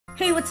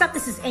Hey, what's up?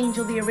 This is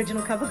Angel, the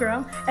original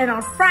CoverGirl, and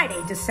on Friday,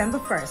 December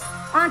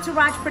 1st,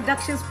 Entourage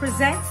Productions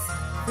presents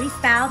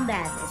Freestyle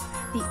Madness,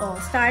 the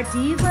All-Star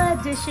Diva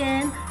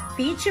Edition,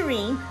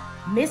 featuring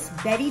Miss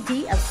Betty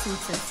D of Sweet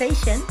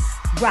Sensation,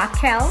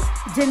 Raquel,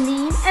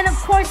 Deneen, and of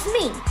course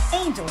me,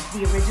 Angel,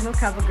 the original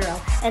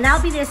CoverGirl. And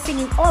I'll be there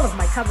singing all of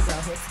my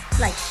CoverGirl hits,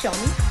 like Show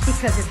Me,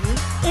 Because of You,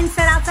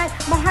 Inside Outside,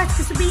 My Heart's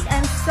Just a Beat,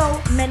 and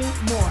so many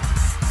more.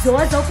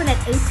 Doors open at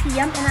 8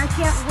 p.m. and I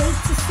can't wait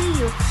to see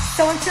you.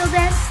 So until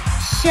then,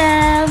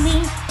 show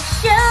me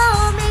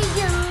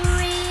you.